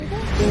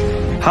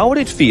How would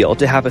it feel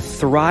to have a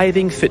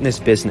thriving fitness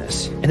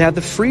business and have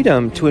the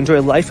freedom to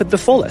enjoy life at the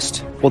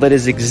fullest? Well, that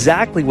is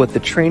exactly what the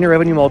Trainer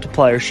Revenue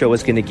Multiplier Show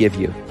is going to give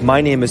you. My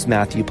name is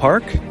Matthew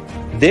Park.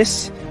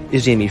 This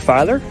is Jamie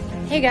Filer.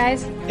 Hey,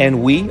 guys.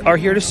 And we are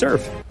here to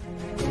serve.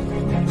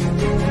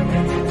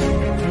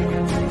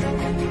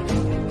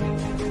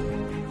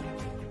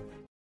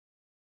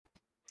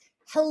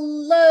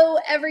 Hello,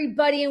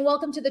 everybody, and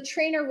welcome to the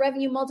Trainer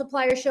Revenue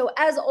Multiplier Show.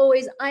 As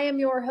always, I am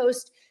your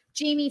host,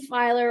 Jamie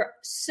Filer.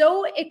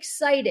 So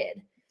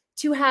excited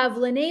to have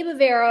Lene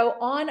Bavero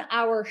on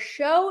our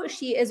show.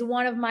 She is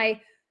one of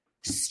my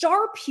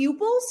star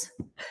pupils.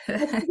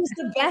 I think is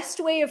the best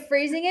way of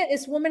phrasing it.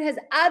 This woman has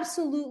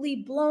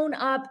absolutely blown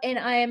up, and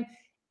I am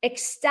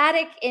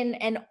ecstatic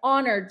and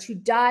honored to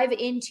dive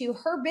into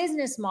her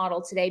business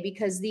model today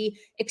because the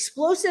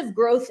explosive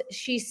growth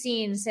she's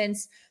seen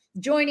since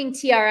joining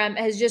TRM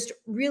has just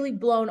really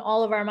blown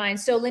all of our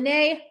minds. So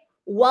Lene,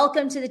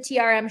 welcome to the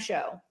TRM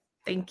show.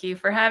 Thank you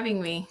for having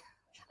me.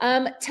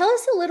 Tell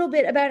us a little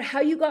bit about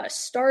how you got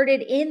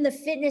started in the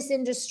fitness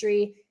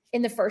industry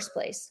in the first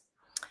place.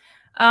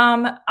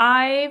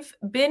 I've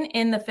been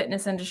in the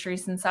fitness industry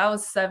since I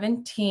was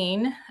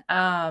 17,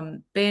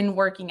 been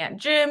working at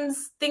gyms,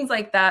 things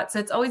like that. So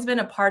it's always been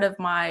a part of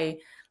my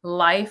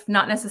life,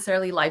 not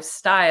necessarily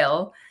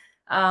lifestyle.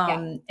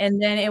 And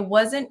then it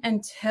wasn't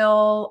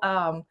until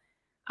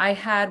I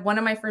had one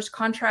of my first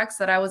contracts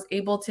that I was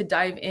able to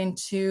dive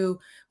into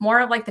more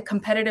of like the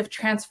competitive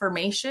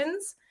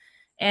transformations.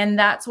 And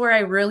that's where I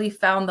really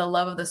found the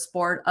love of the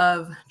sport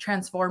of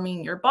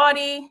transforming your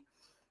body.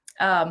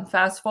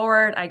 Fast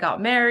forward, I got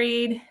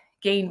married,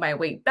 gained my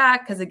weight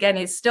back. Because again,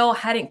 it still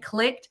hadn't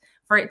clicked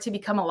for it to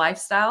become a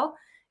lifestyle.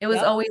 It was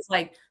always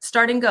like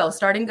start and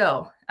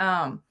go.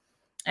 And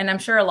I'm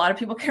sure a lot of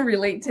people can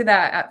relate to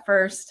that at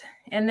first.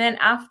 And then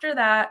after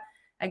that,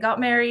 I got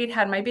married,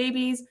 had my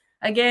babies.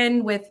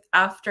 Again,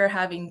 after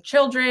having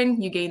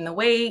children, you gain the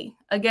weight.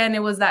 Again,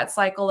 it was that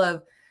cycle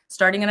of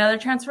starting another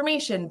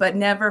transformation, but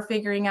never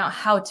figuring out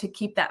how to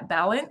keep that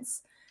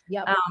balance.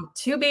 Yep.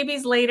 2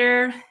 babies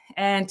later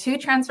and 2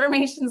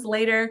 transformations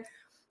later,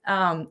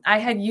 I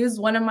had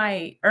used one of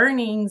my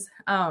earnings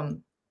of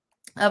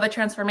a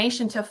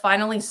transformation to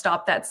finally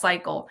stop that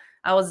cycle.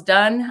 I was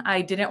done.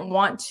 I didn't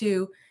want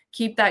to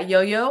keep that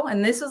yo-yo.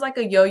 And this was like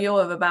a yo-yo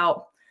of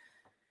about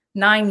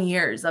 9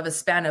 years of a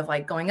span of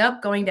like going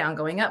up, going down,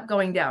 going up,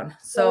 going down.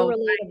 So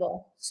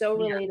relatable.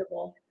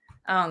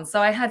 Relatable. So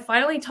I had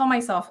finally told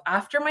myself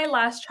after my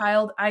last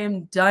child, I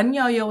am done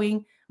yo-yoing.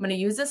 I'm going to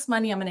use this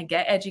money. I'm going to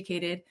get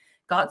educated,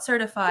 got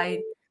certified.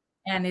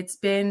 And it's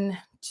been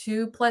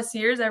 2+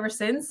 years ever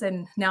since.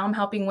 And now I'm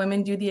helping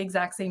women do the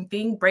exact same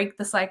thing, break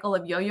the cycle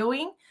of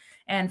yo-yoing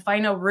and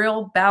find a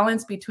real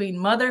balance between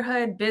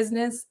motherhood,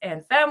 business,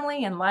 and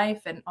family and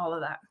life and all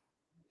of that.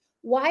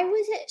 Why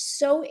was it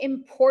so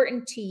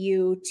important to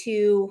you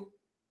to,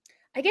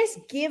 I guess,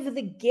 give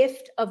the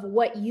gift of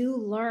what you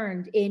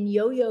learned in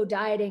yo-yo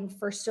dieting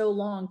for so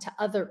long to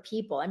other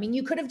people? I mean,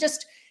 you could have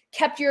just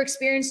kept your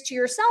experience to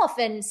yourself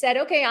and said,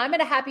 okay, I'm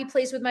in a happy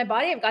place with my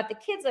body. I've got the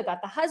kids, I've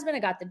got the husband, I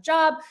got the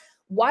job.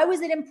 Why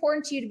was it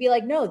important to you to be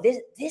like, no,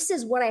 this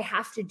is what I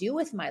have to do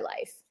with my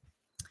life?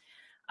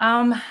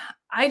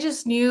 I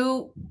just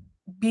knew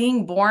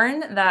being born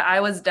that I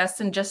was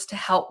destined just to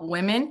help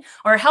women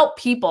or help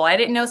people. I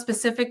didn't know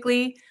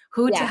specifically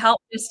who to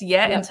help just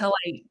yet until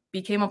I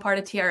became a part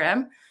of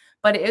TRM,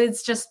 but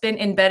it's just been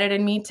embedded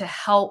in me to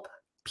help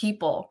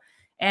people.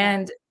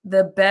 And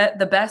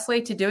the best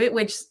way to do it,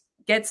 which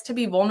gets to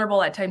be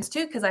vulnerable at times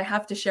too, because I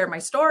have to share my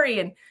story.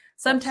 And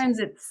sometimes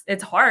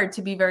it's hard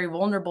to be very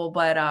vulnerable,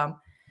 but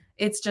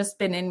it's just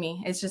been in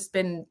me. It's just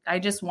been, I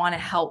just want to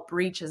help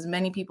reach as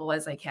many people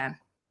as I can.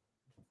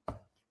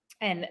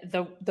 And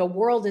the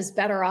world is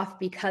better off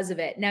because of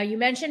it. Now, you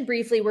mentioned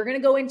briefly, we're going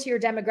to go into your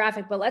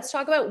demographic, but let's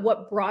talk about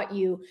what brought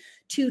you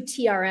to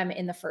TRM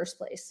in the first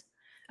place.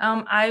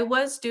 I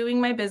was doing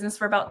my business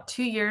for about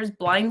 2 years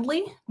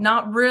blindly,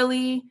 not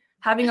really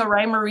having a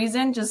rhyme or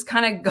reason, just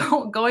kind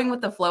of going with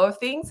the flow of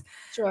things.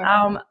 Sure.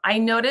 I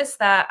noticed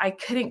that I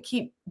couldn't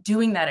keep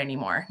doing that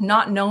anymore,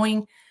 not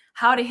knowing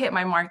how to hit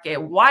my market,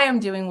 why I'm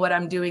doing what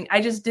I'm doing. I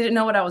just didn't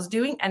know what I was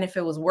doing and if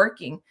it was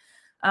working.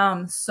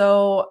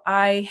 So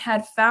I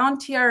had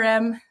found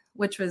TRM,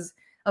 which was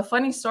a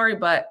funny story,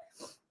 but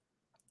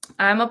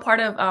I'm a part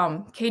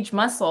of Cage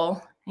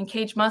Muscle, and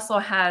Cage Muscle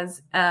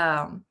has,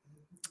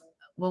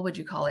 what would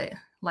you call it?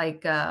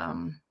 Like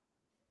an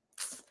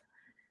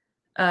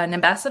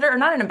ambassador, or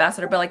not an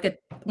ambassador, but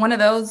like one of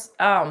those,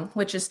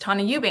 which is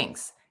Tanya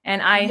Eubanks.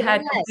 And I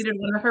had completed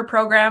one of her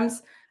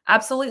programs,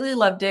 absolutely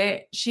loved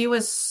it. She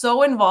was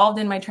so involved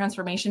in my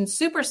transformation,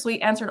 super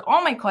sweet, answered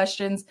all my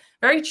questions,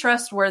 very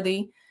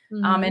trustworthy.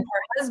 And her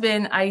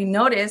husband, I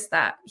noticed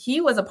that he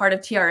was a part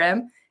of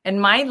TRM,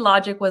 and my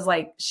logic was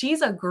like,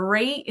 she's a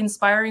great,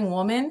 inspiring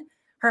woman.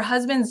 Her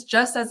husband's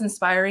just as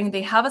inspiring.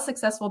 They have a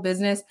successful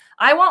business.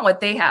 I want what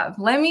they have.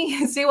 Let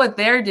me see what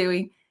they're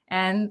doing.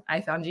 And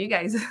I found you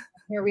guys.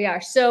 Here we are.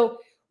 So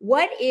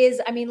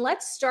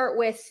let's start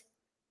with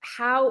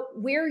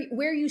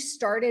where you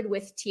started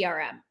with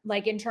TRM,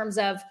 like in terms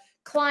of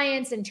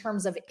clients, in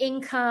terms of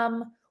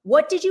income.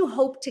 What did you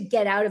hope to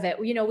get out of it?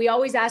 You know, we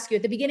always ask you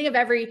at the beginning of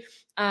every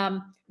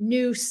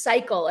new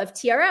cycle of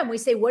TRM, we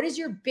say, what is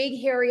your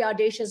big, hairy,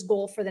 audacious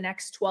goal for the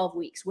next 12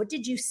 weeks? What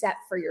did you set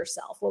for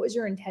yourself? What was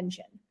your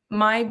intention?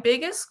 My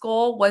biggest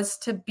goal was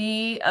to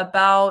be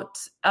about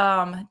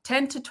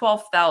 10 to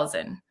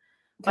 12,000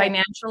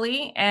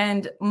 financially.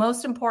 And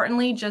most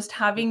importantly, just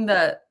having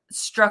the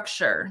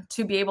structure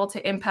to be able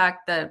to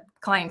impact the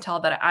clientele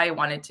that I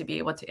wanted to be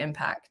able to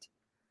impact.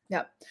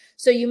 Yep.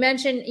 So you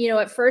mentioned, you know,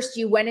 at first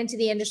you went into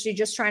the industry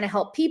just trying to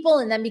help people.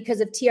 And then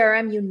because of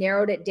TRM, you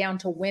narrowed it down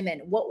to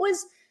women. What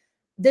was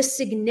the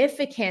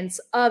significance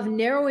of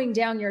narrowing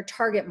down your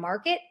target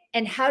market,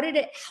 and how did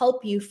it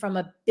help you from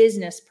a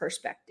business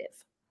perspective?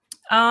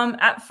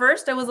 At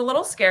first, it was a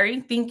little scary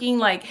thinking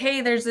like,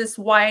 hey, there's this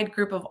wide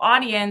group of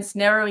audience,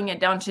 narrowing it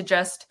down to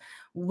just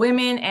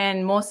women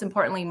and most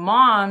importantly,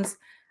 moms.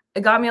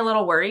 It got me a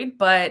little worried,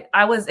 but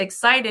I was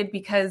excited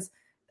because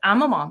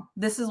I'm a mom.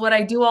 This is what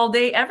I do all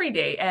day, every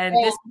day. And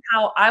this is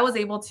how I was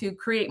able to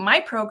create my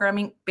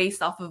programming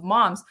based off of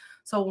moms.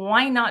 So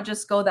why not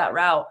just go that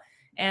route?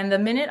 And the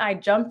minute I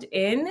jumped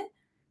in,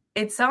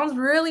 it sounds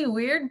really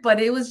weird, but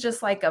it was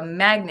just like a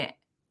magnet.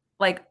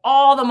 Like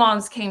all the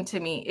moms came to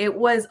me. It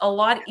was a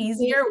lot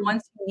easier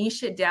once you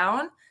niche it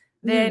down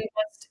than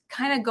just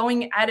kind of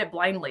going at it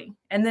blindly.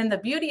 And then the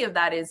beauty of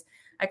that is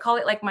I call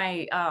it like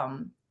my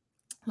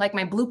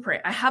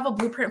blueprint. I have a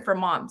blueprint for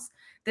moms.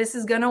 This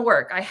is going to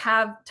work. I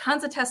have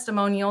tons of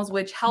testimonials,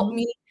 which help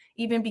me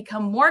even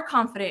become more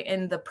confident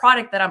in the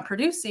product that I'm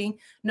producing,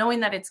 knowing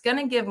that it's going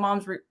to give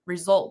moms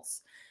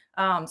results.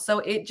 So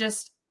it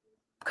just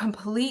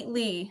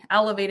completely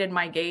elevated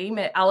my game.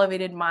 It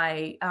elevated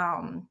my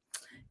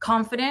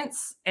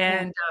confidence,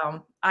 and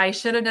I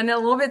should have done it a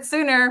little bit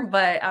sooner,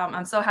 but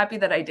I'm so happy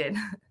that I did.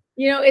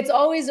 You know, it's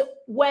always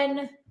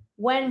when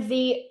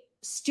the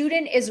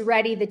student is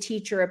ready, the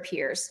teacher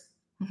appears.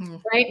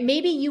 Right?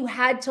 Maybe you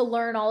had to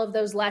learn all of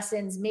those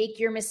lessons, make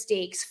your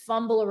mistakes,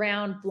 fumble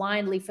around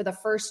blindly for the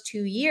first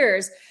 2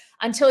 years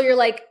until you're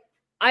like,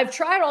 I've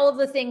tried all of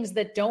the things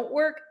that don't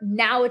work.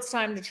 Now it's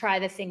time to try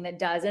the thing that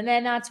does. And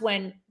then that's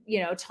when, you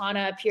know,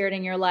 Tana appeared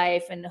in your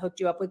life and hooked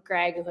you up with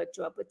Greg, who hooked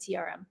you up with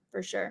TRM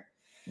for sure.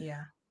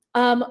 Yeah.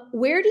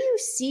 Where do you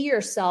see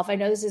yourself? I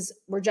know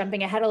we're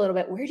jumping ahead a little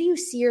bit. Where do you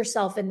see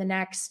yourself in the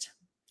next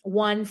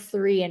 1,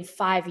 3, and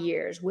 5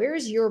 years? Where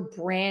is your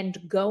brand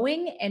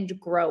going and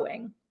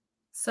growing?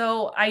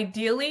 So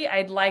ideally,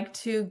 I'd like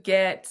to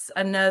get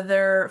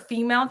another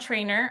female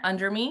trainer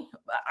under me.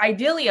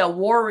 Ideally,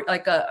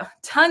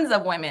 tons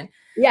of women.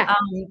 Yeah.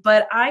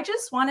 But I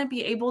just want to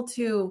be able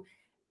to,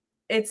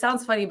 it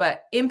sounds funny,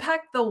 but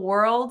impact the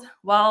world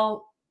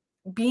while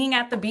being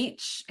at the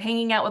beach,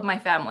 hanging out with my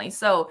family.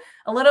 So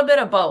a little bit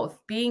of both,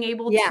 being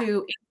able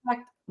to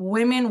impact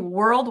women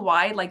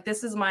worldwide. Like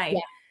this is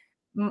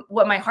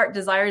what my heart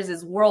desires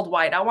is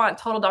worldwide. I want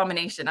total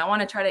domination. I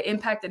want to try to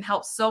impact and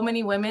help so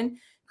many women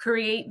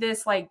create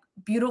this like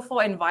beautiful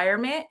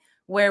environment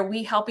where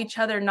we help each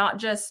other, not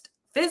just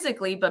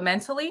physically, but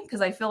mentally.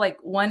 Cause I feel like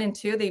 1 and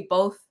 2, they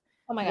both,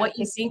 what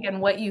you think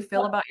and what you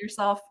feel about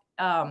yourself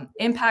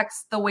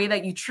impacts the way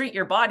that you treat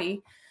your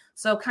body.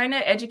 So kind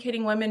of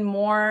educating women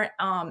more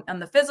on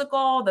the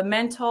physical, the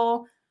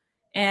mental,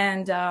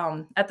 and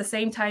at the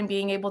same time,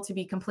 being able to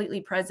be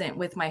completely present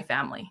with my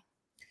family.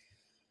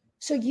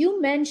 So you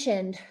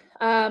mentioned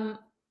the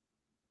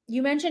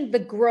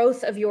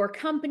growth of your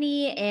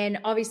company and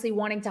obviously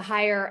wanting to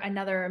hire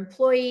another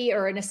employee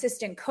or an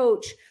assistant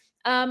coach.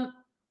 But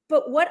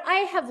what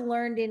I have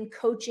learned in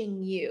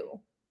coaching you,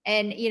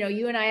 and you know,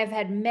 you and I have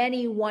had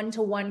many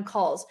one-to-one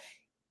calls,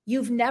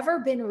 you've never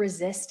been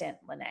resistant,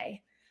 Lene.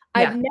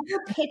 I've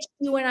never pitched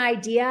you an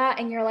idea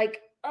and you're like,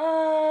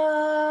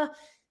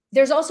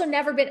 there's also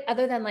never been,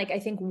 other than like, I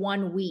think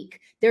 1 week,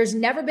 there's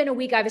never been a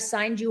week I've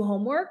assigned you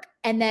homework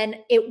and then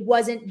it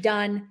wasn't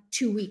done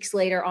 2 weeks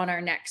later on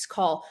our next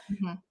call.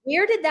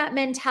 Where did that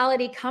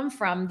mentality come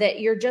from that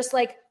you're just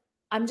like,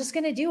 I'm just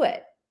going to do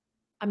it.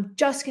 I'm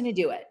just going to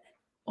do it.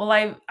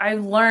 Well, I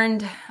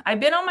learned, I've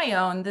been on my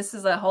own. This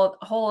is a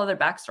whole other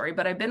backstory,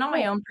 but I've been on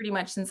my own pretty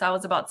much since I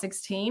was about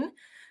 16.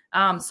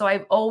 So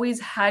I've always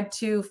had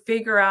to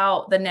figure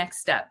out the next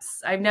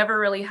steps. I've never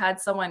really had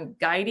someone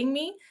guiding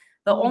me.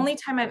 The only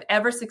time I've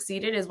ever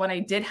succeeded is when I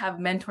did have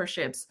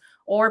mentorships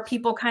or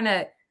people kind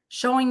of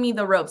showing me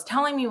the ropes,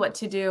 telling me what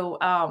to do.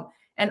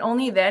 And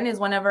only then is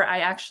whenever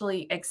I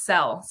actually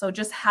excel. So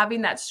just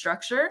having that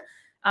structure.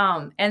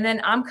 And then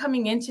I'm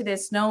coming into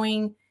this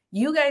knowing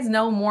you guys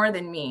know more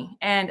than me.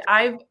 And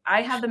I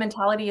have the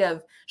mentality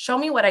of show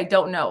me what I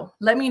don't know.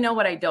 Let me know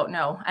what I don't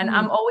know. And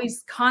I'm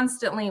always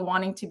constantly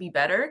wanting to be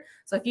better.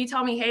 So if you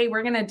tell me, hey,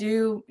 we're going to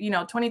do,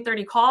 20,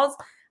 30 calls,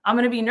 I'm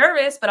going to be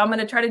nervous, but I'm going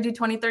to try to do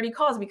 20, 30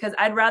 calls because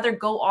I'd rather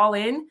go all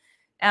in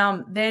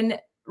than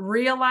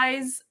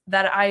realize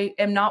that I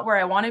am not where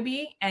I want to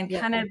be and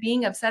kind of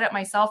being upset at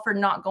myself for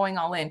not going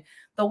all in.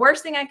 The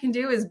worst thing I can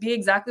do is be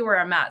exactly where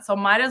I'm at. So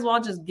might as well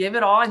just give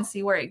it all and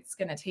see where it's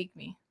going to take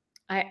me.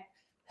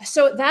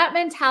 So that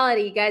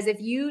mentality, guys,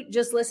 if you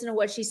just listen to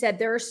what she said,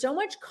 there is so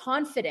much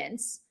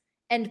confidence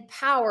and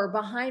power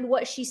behind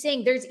what she's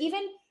saying. There's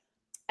even,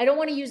 I don't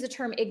want to use the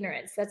term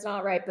ignorance. That's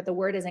not right, but the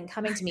word isn't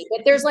coming to me.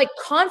 But there's like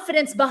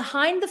confidence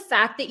behind the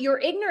fact that you're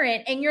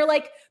ignorant and you're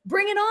like,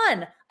 bring it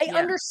on. I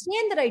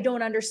understand that I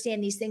don't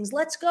understand these things.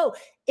 Let's go.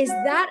 Is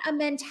that a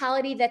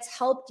mentality that's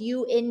helped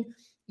you in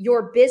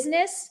your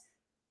business,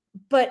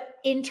 but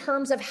in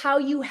terms of how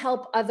you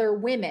help other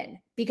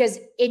women? Because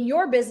in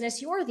your business,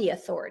 you're the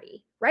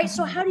authority, right? Mm-hmm.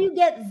 So how do you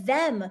get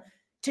them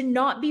to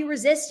not be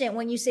resistant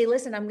when you say,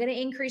 listen, I'm going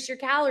to increase your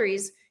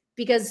calories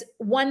because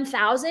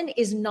 1,000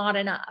 is not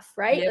enough,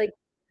 right? Yep. Like,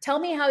 tell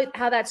me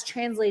how that's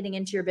translating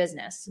into your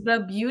business.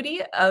 The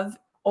beauty of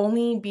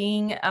only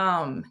being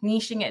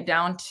niching it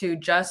down to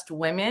just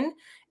women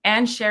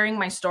and sharing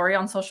my story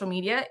on social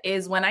media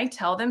is when I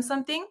tell them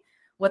something,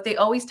 what they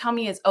always tell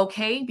me is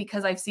okay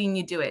because I've seen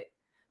you do it.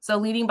 So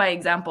leading by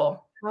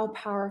example. How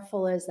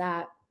powerful is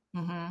that?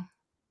 Mm-hmm.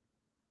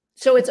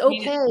 So it's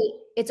okay.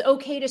 It's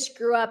okay to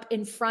screw up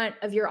in front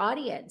of your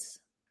audience.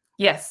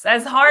 Yes,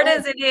 as hard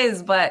as it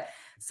is, but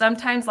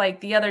sometimes,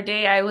 like the other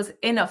day, I was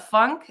in a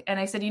funk and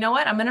I said, you know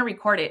what, I'm going to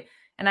record it.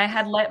 And I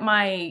had let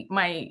my,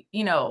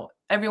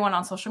 everyone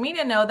on social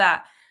media know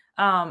that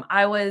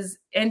I was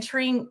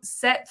entering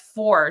set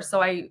 4.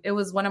 So it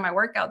was one of my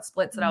workout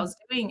splits that I was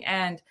doing.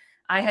 And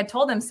I had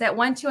told them set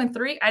 1, 2, and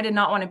 3. I did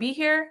not want to be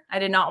here. I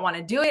did not want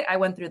to do it. I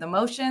went through the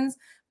motions,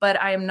 but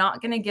I am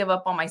not going to give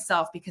up on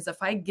myself, because if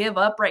I give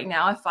up right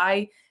now, if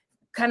I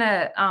kind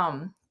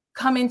of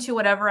come into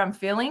whatever I'm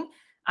feeling,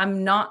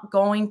 I'm not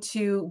going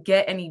to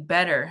get any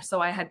better. So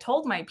I had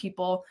told my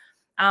people,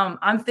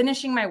 I'm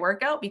finishing my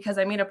workout because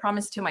I made a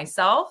promise to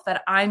myself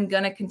that I'm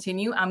going to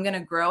continue, I'm going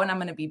to grow, and I'm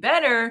going to be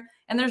better.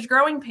 And there's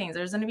growing pains.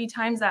 There's going to be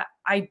times that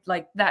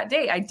that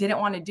day, I didn't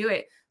want to do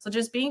it. So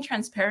just being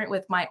transparent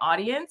with my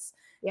audience,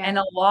 and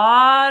a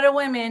lot of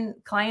women,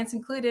 clients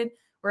included,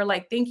 were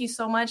like, thank you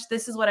so much.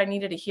 This is what I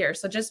needed to hear.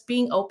 So just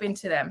being open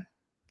to them.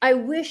 I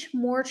wish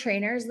more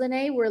trainers,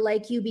 Lene, were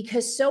like you,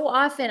 because so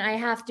often I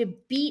have to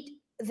beat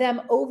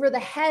them over the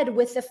head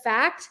with the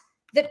fact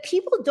that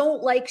people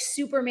don't like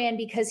Superman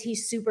because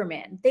he's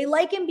Superman. They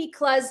like him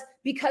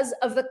because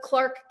of the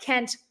Clark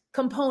Kent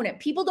component.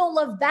 People don't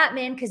love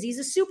Batman because he's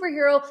a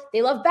superhero.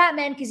 They love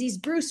Batman because he's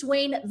Bruce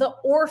Wayne, the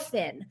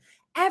orphan.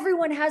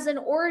 Everyone has an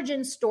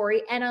origin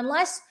story. And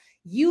unless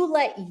you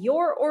let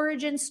your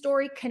origin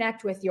story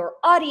connect with your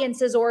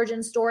audience's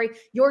origin story,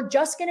 you're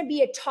just going to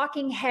be a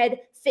talking head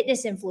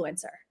fitness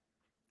influencer.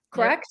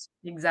 Correct?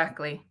 Yep,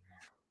 exactly.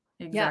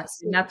 Yes.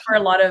 And that's where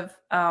a lot of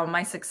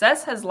my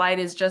success has lied,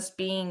 is just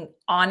being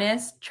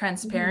honest,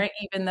 transparent,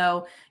 even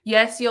though,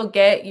 yes, you'll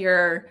get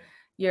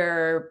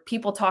your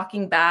people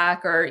talking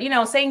back or,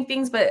 saying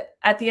things, but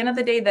at the end of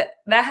the day, that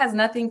has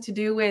nothing to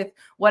do with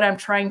what I'm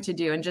trying to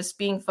do, and just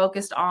being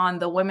focused on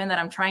the women that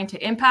I'm trying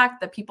to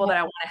impact, the people that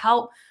I want to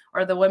help,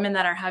 or the women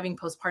that are having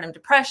postpartum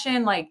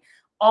depression, like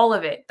all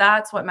of it.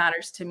 That's what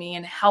matters to me,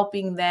 and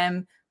helping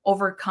them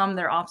overcome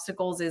their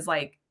obstacles is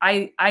like,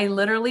 I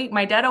literally,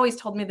 my dad always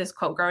told me this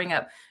quote growing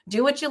up: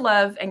 do what you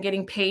love and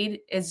getting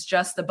paid is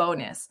just the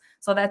bonus.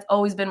 So that's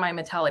always been my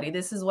mentality.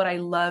 This is what I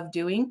love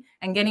doing,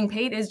 and getting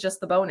paid is just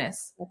the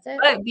bonus. That's it.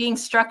 But being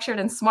structured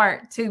and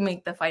smart to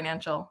make the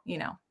financial,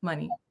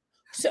 money.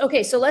 So,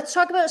 okay. So let's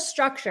talk about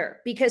structure,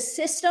 because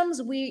systems,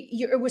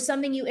 it was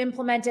something you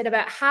implemented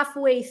about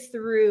halfway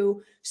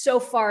through so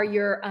far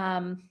your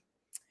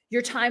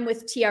time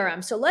with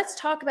TRM. So let's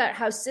talk about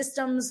how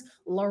systems,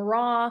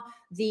 Laurent,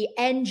 the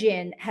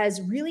engine,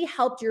 has really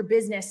helped your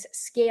business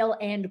scale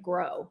and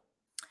grow.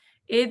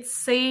 It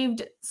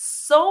saved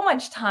so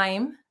much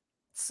time.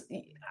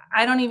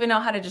 I don't even know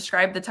how to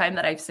describe the time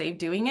that I've saved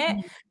doing it.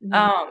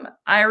 Mm-hmm.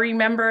 I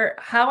remember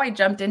how I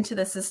jumped into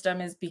the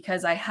system is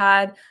because I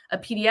had a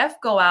PDF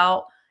go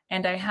out,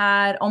 and I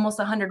had almost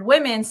 100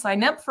 women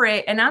sign up for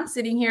it. And I'm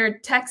sitting here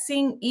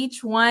texting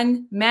each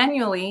one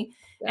manually.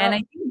 Yeah. And I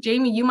think,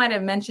 Jamie, you might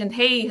have mentioned,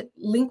 hey,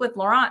 link with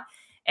Laurent,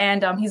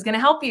 and he's going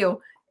to help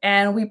you.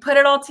 And we put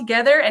it all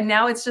together, and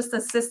now it's just a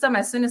system.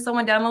 As soon as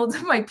someone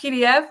downloads my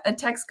PDF, a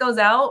text goes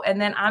out,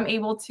 and then I'm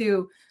able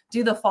to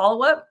do the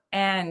follow-up.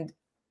 And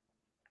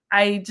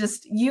I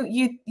just,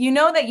 you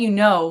know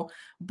that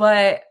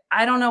but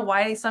I don't know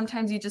why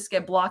sometimes you just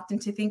get blocked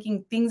into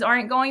thinking things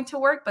aren't going to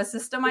work. But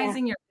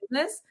systemizing your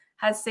business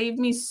has saved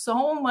me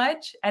so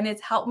much, and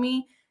it's helped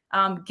me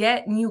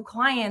get new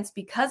clients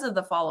because of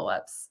the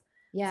follow-ups.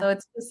 Yeah. So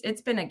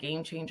it's been a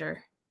game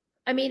changer.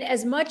 I mean,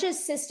 as much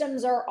as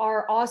systems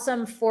are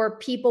awesome for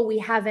people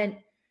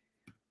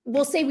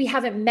we'll say we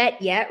haven't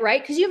met yet,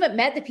 right? Because you haven't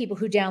met the people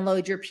who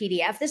download your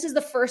PDF. This is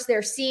the first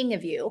they're seeing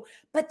of you.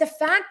 But the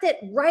fact that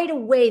right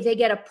away they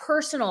get a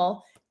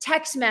personal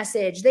text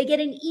message, they get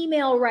an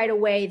email right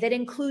away that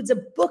includes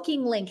a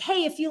booking link.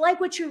 Hey, if you like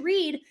what you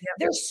read,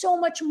 there's so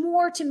much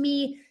more to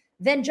me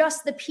than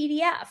just the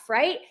PDF,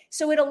 right?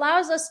 So it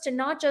allows us to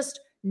not just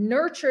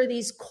nurture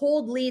these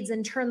cold leads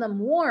and turn them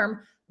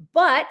warm,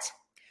 but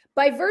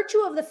by virtue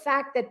of the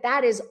fact that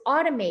that is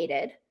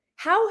automated,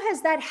 How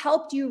has that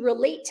helped you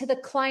relate to the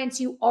clients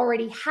you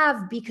already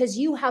have because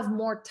you have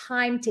more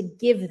time to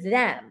give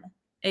them?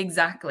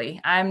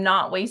 Exactly. I'm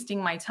not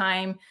wasting my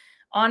time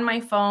on my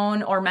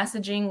phone or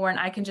messaging when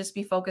I can just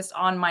be focused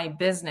on my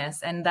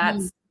business. And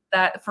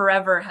that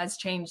forever has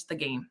changed the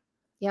game.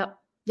 Yep.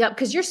 Yep.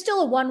 Because you're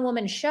still a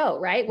one-woman show,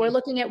 right? We're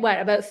looking at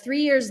what, about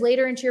 3 years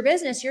later into your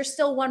business, you're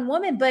still one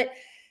woman, but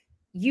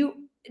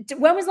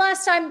when was the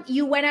last time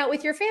you went out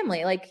with your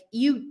family? Like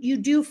you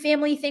do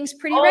family things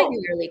pretty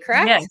regularly,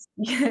 correct?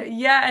 Yes.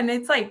 Yeah. And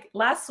it's like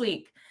last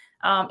week,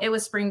 it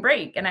was spring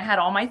break and I had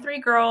all my 3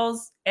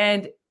 girls,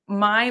 and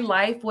my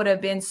life would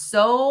have been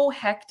so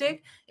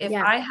hectic if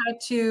I had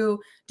to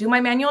do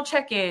my manual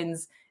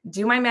check-ins,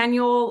 do my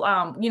manual,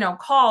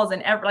 calls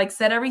and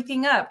set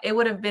everything up. It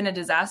would have been a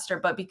disaster.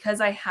 But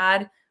because I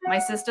had my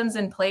systems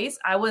in place,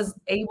 I was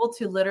able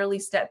to literally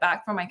step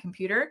back from my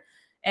computer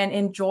and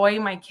enjoy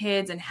my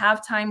kids and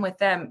have time with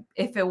them.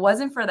 If it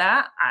wasn't for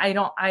that,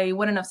 I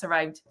wouldn't have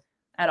survived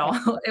at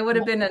all. It would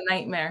have been a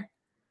nightmare.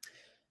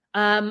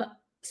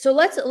 So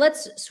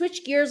let's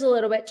switch gears a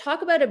little bit.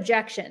 Talk about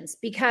objections,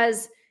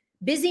 because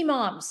busy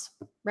moms,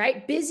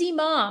 right? Busy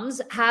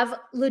moms have a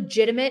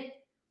legitimate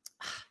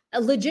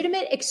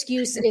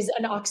excuse is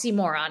an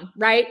oxymoron,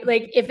 right?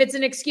 Like if it's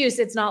an excuse,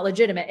 it's not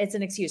legitimate. It's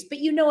an excuse, but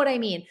you know what I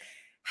mean?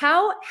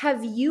 How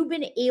have you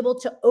been able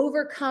to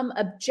overcome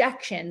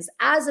objections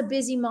as a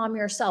busy mom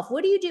yourself?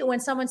 What do you do when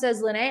someone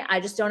says, Lene, I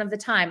just don't have the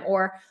time,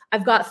 or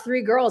I've got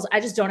 3 girls, I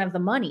just don't have the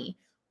money?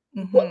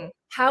 Mm-hmm.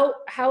 How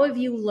have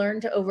you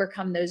learned to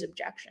overcome those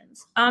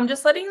objections?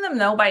 Just letting them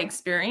know by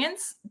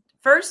experience.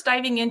 First,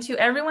 diving into,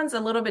 everyone's a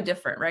little bit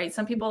different, right?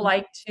 Some people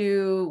like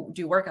to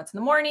do workouts in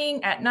the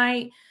morning, at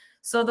night.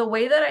 So the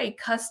way that I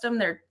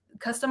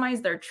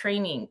customize their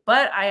training,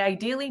 but I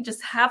ideally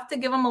just have to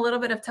give them a little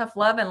bit of tough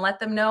love and let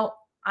them know,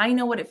 I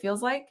know what it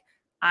feels like.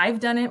 I've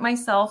done it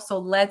myself. So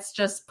let's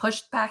just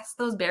push past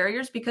those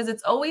barriers, because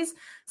it's always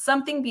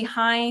something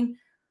behind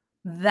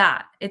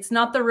that. It's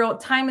not the real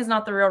time, is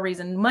not the real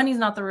reason. Money's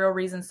not the real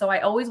reason. So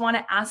I always want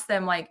to ask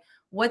them, like,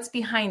 what's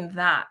behind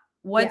that?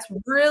 What's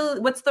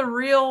the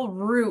real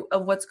root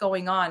of what's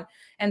going on?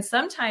 And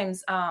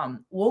sometimes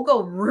we'll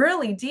go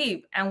really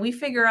deep and we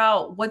figure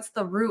out what's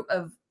the root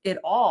of it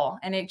all.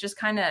 And it just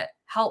kind of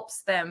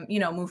helps them,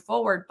 move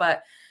forward.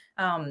 But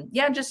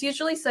just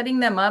usually setting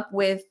them up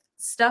with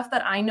stuff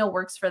that I know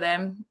works for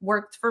them,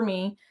 worked for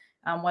me,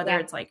 whether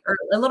it's like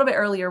a little bit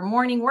earlier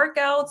morning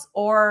workouts,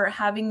 or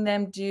having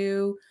them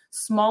do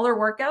smaller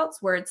workouts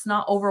where it's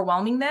not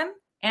overwhelming them.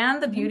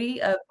 And the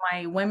beauty of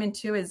my women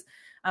too is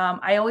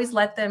I always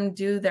let them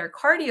do their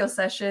cardio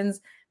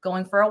sessions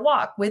going for a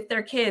walk with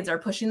their kids or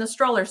pushing the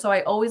stroller. So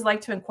I always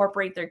like to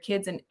incorporate their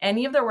kids in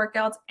any of their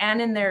workouts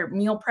and in their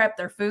meal prep,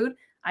 their food.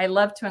 I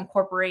love to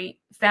incorporate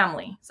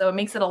family. So it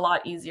makes it a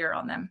lot easier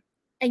on them.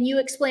 And you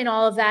explain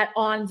all of that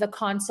on the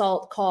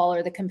consult call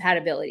or the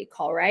compatibility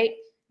call, right?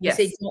 Yes.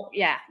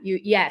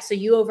 So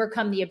you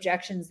overcome the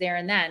objections there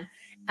and then.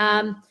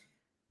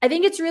 I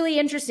think it's really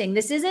interesting.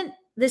 This isn't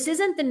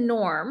the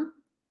norm,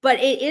 but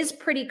it is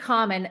pretty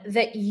common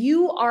that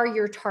you are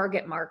your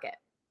target market,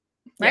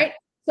 right? Yeah.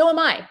 So am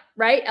I,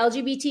 right?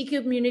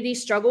 LGBTQ community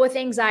struggle with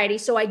anxiety.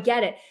 So I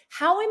get it.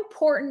 How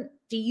important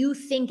do you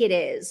think it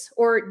is,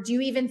 or do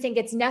you even think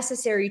it's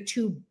necessary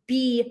to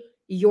be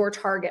your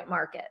target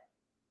market?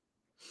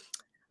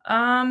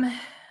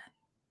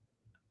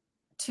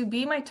 To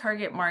be my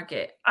target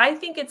market, I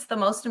think it's the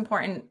most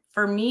important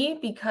for me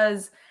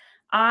because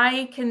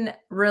I can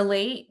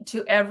relate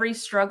to every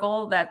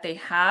struggle that they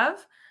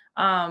have.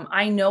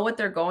 I know what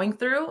they're going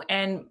through.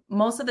 And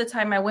most of the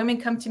time my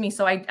women come to me.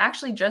 So I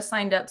actually just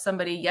signed up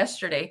somebody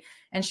yesterday,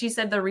 and she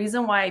said, the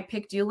reason why I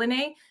picked you,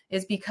 Lene,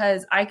 is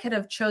because I could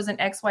have chosen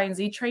X, Y, and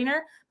Z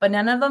trainer, but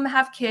none of them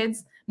have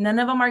kids. None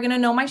of them are going to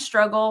know my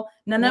struggle.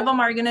 None of them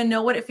are going to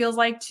know what it feels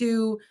like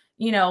to,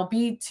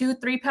 be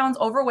 2-3 pounds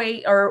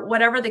overweight or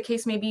whatever the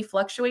case may be,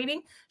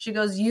 fluctuating. She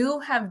goes, you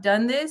have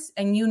done this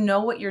and you know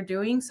what you're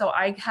doing. So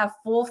I have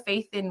full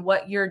faith in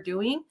what you're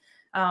doing.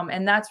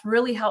 And that's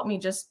really helped me.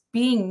 Just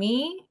being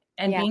me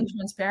and being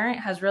transparent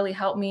has really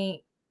helped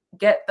me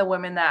get the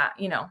women that,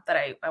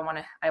 that I want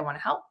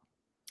to help.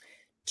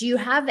 Do you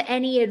have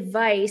any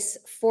advice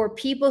for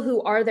people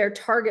who are their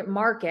target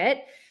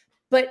market?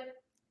 But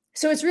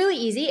so it's really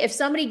easy. If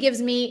somebody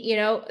gives me,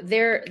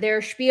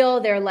 their spiel,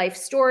 their life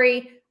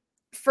story,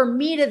 for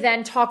me to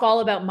then talk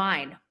all about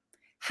mine.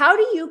 How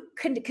do you,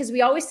 because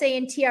we always say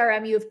in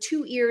TRM, you have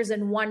 2 ears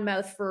and 1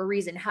 mouth for a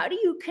reason. How do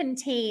you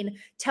contain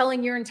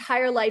telling your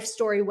entire life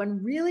story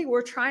when really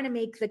we're trying to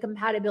make the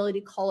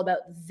compatibility call about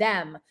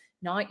them,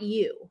 not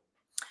you?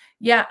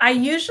 Yeah, I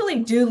usually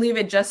do leave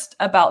it just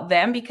about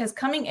them, because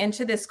coming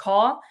into this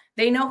call,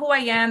 they know who I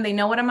am, they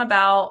know what I'm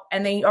about,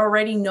 and they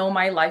already know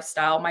my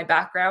lifestyle, my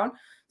background.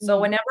 So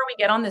whenever we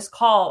get on this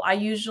call, I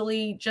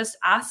usually just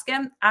ask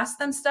them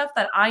stuff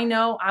that I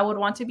know I would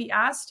want to be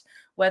asked,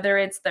 whether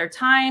it's their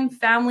time,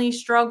 family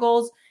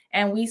struggles,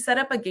 and we set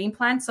up a game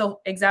plan.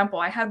 So example,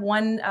 I had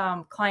one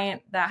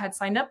client that had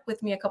signed up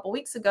with me a couple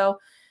weeks ago.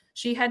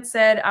 She had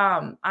said,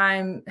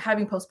 I'm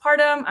having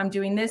postpartum, I'm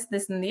doing this,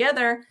 and the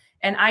other.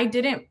 And I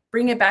didn't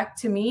bring it back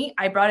to me.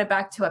 I brought it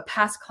back to a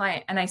past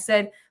client. And I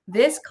said,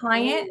 this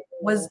client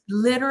was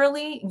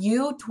literally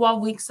you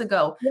 12 weeks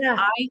ago. Yeah.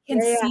 I can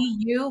see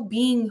you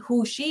being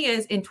who she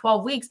is in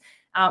 12 weeks.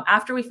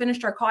 After we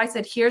finished our call, I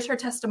said, here's her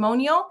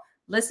testimonial.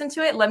 Listen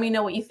to it. Let me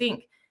know what you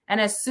think. And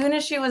as soon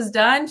as she was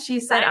done, she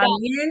said, I'm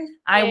in.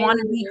 I want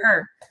to be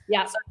her.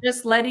 Yeah. So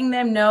just letting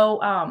them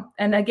know.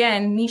 And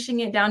again,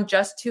 niching it down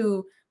just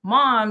to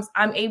moms,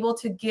 I'm able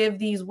to give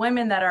these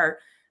women that are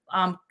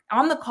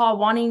on the call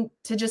wanting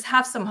to just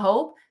have some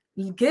hope,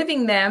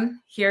 giving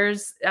them,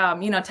 here's,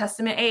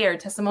 testament A or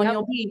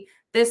testimonial B.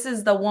 This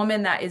is the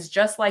woman that is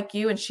just like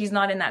you and she's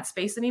not in that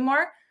space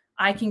anymore.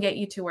 I can get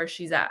you to where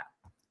she's at.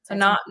 So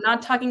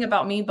not talking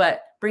about me,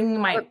 but bringing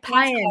my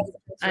clients.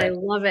 I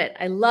love it.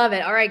 I love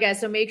it. All right, guys.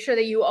 So make sure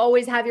that you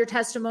always have your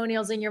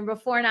testimonials and your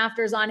before and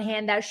afters on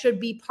hand. That should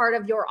be part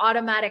of your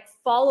automatic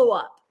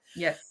follow-up.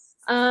 Yes.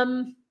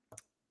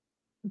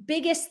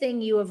 Biggest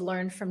thing you have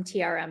learned from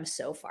TRM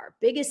so far?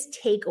 Biggest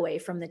takeaway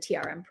from the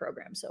TRM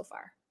program so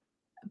far?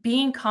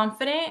 Being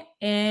confident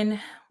in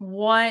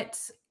what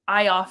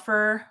I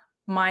offer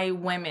my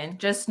women,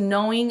 just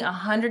knowing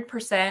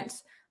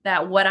 100%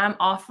 that what I'm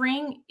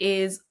offering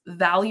is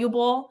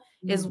valuable,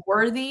 is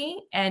worthy,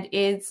 and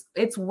it's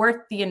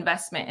worth the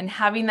investment, and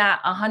having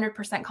that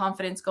 100%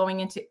 confidence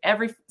going into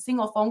every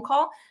single phone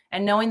call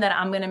and knowing that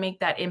I'm going to make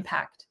that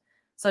impact.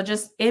 So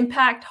just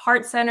impact,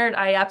 heart-centered.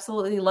 I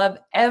absolutely love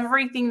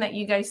everything that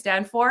you guys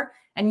stand for.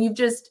 And you've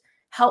just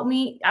helped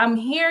me. I'm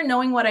here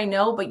knowing what I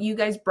know, but you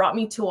guys brought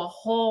me to a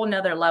whole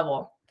nother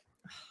level.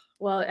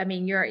 Well, I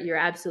mean, you're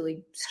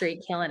absolutely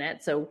straight killing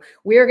it. So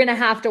we're going to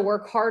have to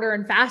work harder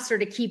and faster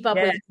to keep up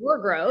with your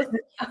growth.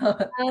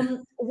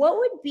 What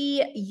would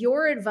be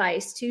your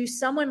advice to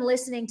someone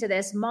listening to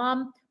this,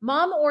 mom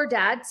or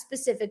dad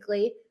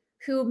specifically,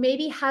 who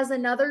maybe has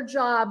another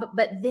job,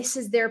 but this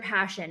is their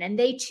passion, and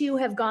they too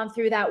have gone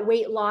through that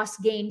weight loss,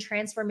 gain,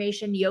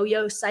 transformation,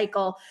 yo-yo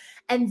cycle,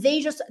 and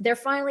they're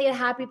finally at a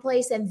happy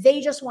place and they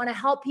just want to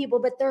help people,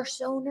 but they're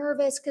so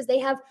nervous because they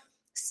have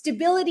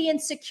stability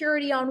and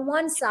security on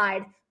one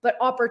side, but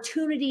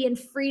opportunity and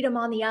freedom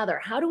on the other.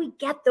 How do we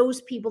get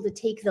those people to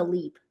take the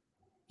leap?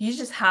 You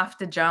just have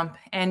to jump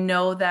and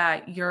know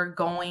that you're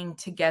going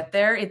to get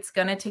there. It's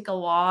going to take a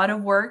lot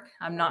of work.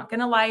 I'm not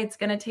going to lie. It's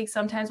going to take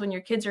sometimes when your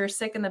kids are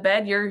sick in the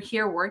bed, you're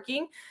here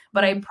working,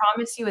 but I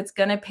promise you it's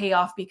going to pay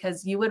off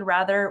because you would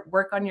rather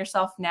work on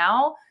yourself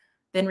now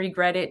than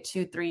regret it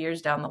 2-3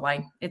 years down the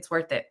line. It's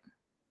worth it.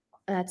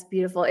 That's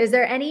beautiful. Is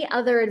there any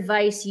other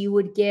advice you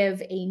would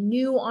give a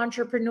new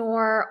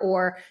entrepreneur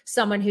or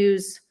someone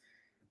who's,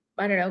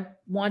 I don't know,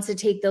 wants to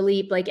take the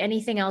leap, like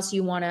anything else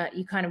you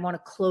kind of want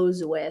to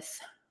close with?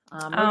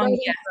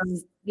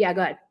 Yes.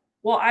 Go ahead.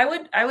 Well,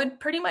 I would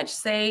pretty much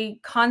say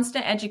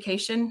constant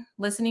education,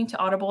 listening to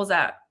audibles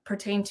that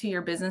pertain to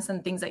your business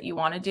and things that you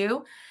want to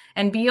do,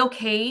 and be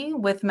okay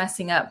with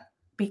messing up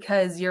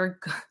because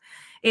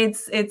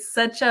it's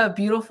such a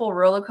beautiful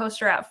roller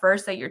coaster at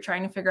first that you're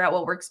trying to figure out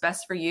what works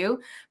best for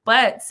you,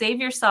 but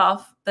save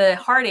yourself the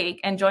heartache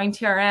and join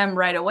TRM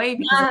right away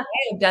because if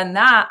I had done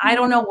that, I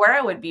don't know where I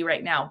would be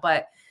right now,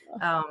 but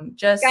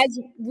just guys,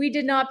 we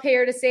did not pay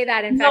her to say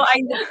that. In fact,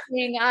 she's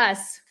saying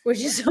us, which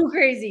is so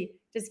crazy.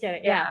 Just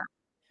kidding. Yeah.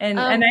 And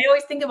I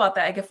always think about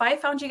that. Like if I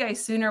found you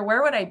guys sooner,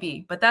 where would I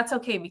be? But that's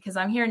okay because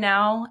I'm here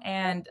now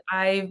and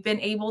I've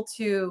been able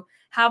to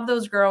have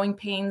those growing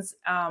pains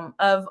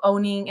of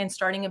owning and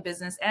starting a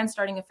business and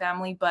starting a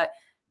family, but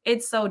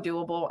it's so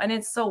doable and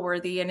it's so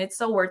worthy and it's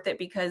so worth it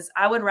because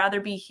I would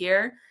rather be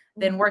here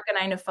than work a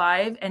 9 to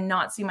 5 and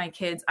not see my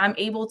kids. I'm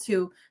able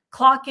to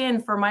clock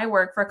in for my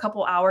work for a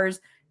couple hours,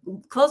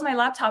 close my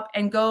laptop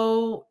and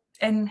go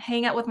and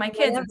hang out with my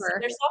kids and see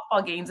their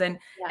softball games and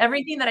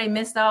everything that I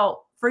missed out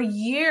for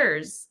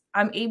years,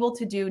 I'm able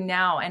to do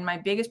now. And my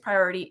biggest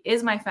priority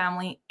is my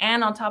family.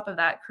 And on top of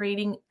that,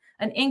 creating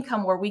an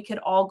income where we could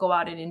all go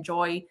out and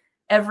enjoy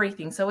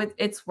everything. So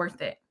it's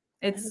worth it.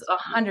 It's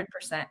 100%.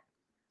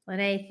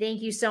 Lene,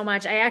 thank you so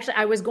much.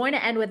 I was going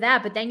to end with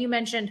that, but then you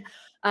mentioned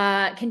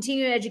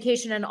continuing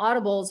education and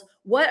audibles.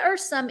 What are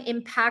some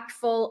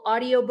impactful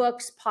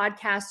audiobooks,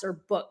 podcasts,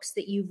 or books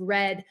that you've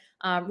read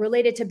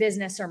related to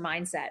business or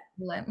mindset?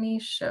 Let me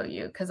show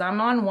you because I'm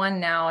on one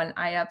now and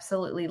I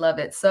absolutely love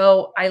it.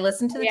 So I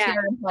listen to the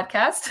TRM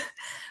podcast,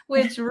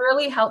 which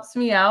really helps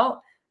me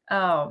out.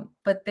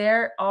 But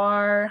there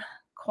are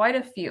quite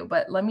a few,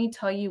 but let me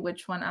tell you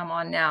which one I'm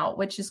on now,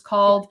 which is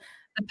called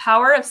The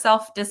Power of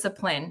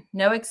Self-Discipline,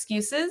 No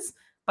Excuses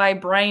by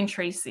Brian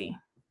Tracy.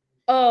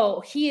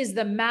 Oh, he is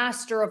the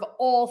master of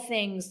all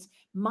things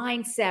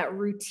mindset,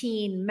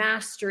 routine,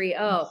 mastery.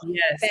 Oh,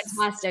 yes.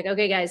 Fantastic.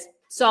 Okay, guys,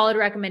 solid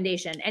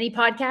recommendation. Any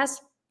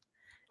podcasts?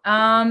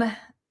 I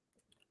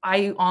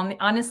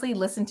honestly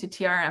listen to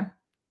TRM.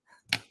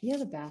 You're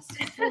the best.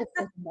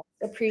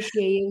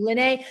 Appreciate you.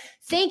 Lene,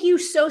 thank you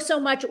so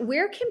much.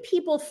 Where can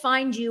people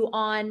find you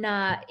on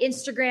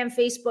Instagram,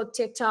 Facebook,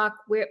 TikTok?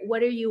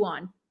 What are you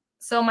on?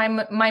 So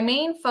my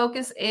main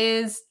focus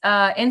is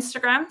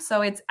Instagram.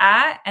 So it's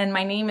and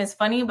my name is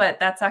funny, but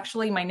that's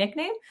actually my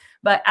nickname,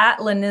 but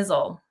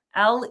 @Lenizzle.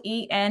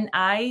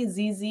 Lenizzle.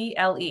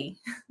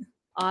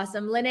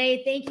 Awesome.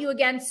 Lene, thank you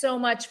again so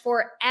much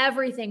for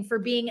everything, for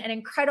being an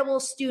incredible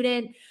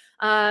student,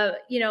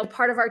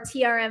 part of our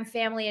TRM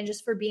family, and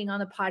just for being on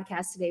the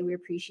podcast today. We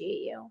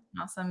appreciate you.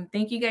 Awesome.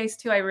 Thank you guys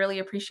too. I really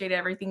appreciate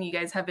everything you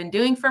guys have been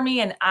doing for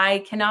me. And I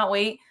cannot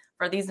wait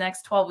for these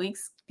next 12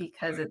 weeks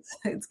because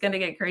it's going to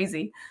get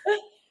crazy.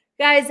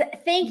 Guys,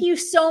 thank you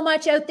so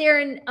much out there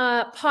in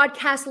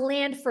podcast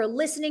land for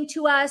listening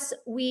to us.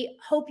 We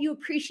hope you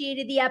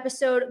appreciated the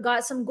episode,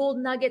 got some gold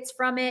nuggets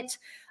from it.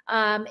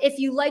 If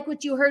you like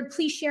what you heard,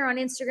 please share on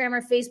Instagram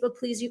or Facebook.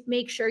 Please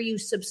make sure you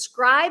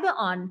subscribe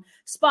on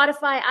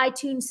Spotify,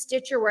 iTunes,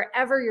 Stitcher,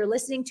 wherever you're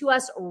listening to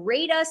us.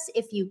 Rate us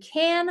if you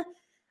can.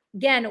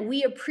 Again,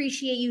 we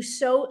appreciate you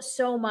so,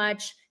 so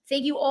much.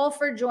 Thank you all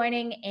for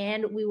joining,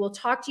 and we will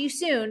talk to you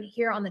soon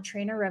here on the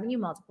Trainer Revenue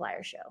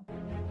Multiplier Show.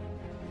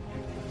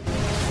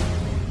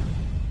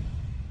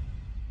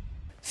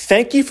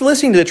 Thank you for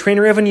listening to the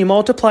Trainer Revenue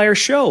Multiplier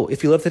Show.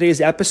 If you love today's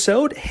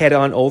episode, head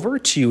on over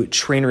to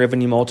Trainer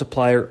Revenue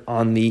Multiplier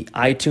on the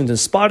iTunes and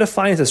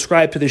Spotify and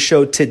subscribe to the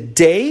show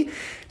today.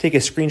 Take a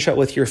screenshot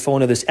with your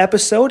phone of this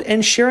episode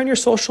and share on your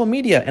social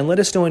media and let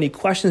us know any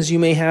questions you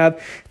may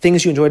have,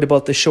 things you enjoyed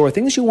about the show, or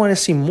things you want to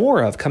see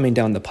more of coming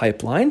down the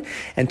pipeline,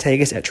 and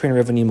tag us at Trainer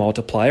Revenue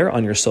Multiplier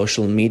on your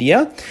social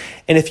media.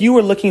 And if you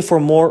are looking for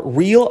more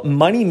real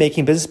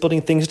money-making,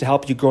 business-building things to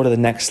help you grow to the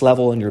next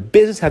level in your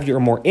business, have your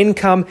more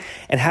income,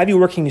 and have you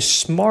working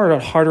smarter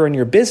and harder in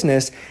your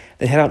business,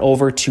 then head on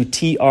over to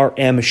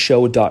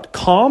trmshow.com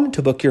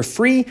to book your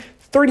free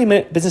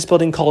 30-minute business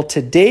building call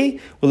today.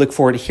 We look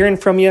forward to hearing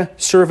from you,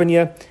 serving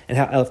you, and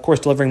of course,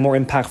 delivering more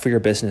impact for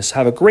your business.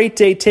 Have a great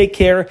day. Take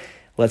care.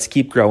 Let's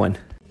keep growing.